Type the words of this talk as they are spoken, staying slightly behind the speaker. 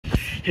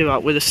Here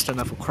at Willaston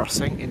level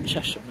crossing in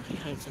Cheshire.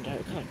 And there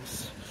it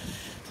goes.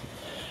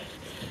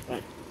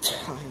 Right,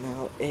 time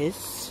now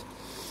is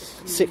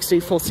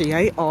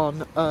 16:48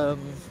 on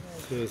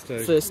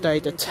Thursday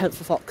the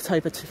 10th of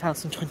October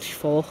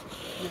 2024,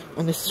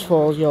 and this is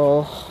for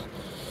your...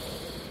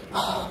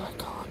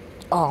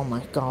 oh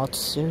my god,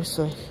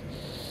 seriously,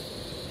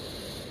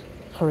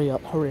 hurry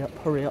up.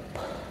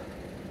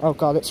 Oh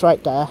god, it's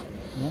right there.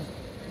 No,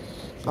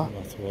 doesn't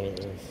matter what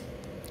it is.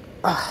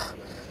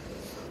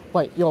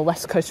 Wait, your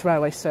West Coast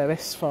Railway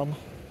service from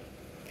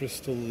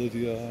Bristol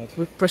Lydiard.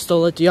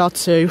 Bristol Lydiard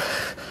to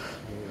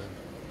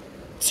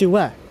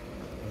where?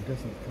 I'm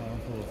guessing it's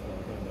Carnforth, but I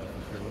don't know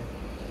for sure.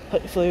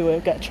 Hopefully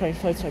we'll get a train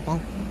photo on.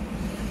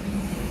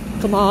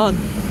 Come on.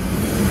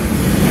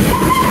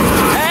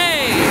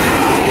 Hey!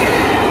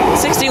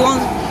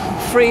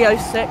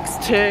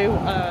 61,306 to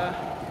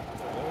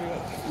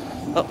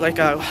up they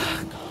go.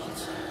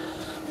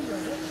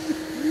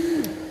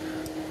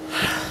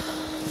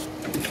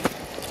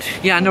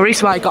 Yeah, and the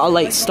reason why I got a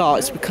late start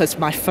is because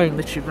my phone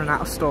literally ran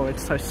out of storage,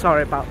 so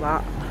sorry about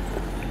that.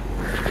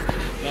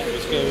 That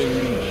was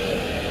going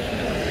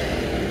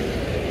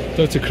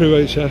to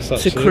Crew HS,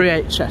 actually. To Crew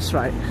HS,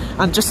 right.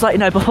 And just to let you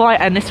know, before I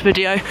end this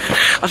video,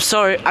 I'm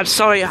sorry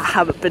I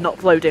haven't been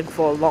uploading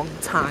for a long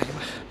time.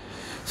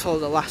 For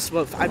the last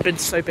month. I've been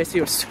so busy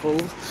with school.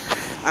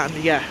 And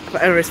yeah,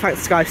 but anyways,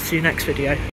 thanks guys, see you next video.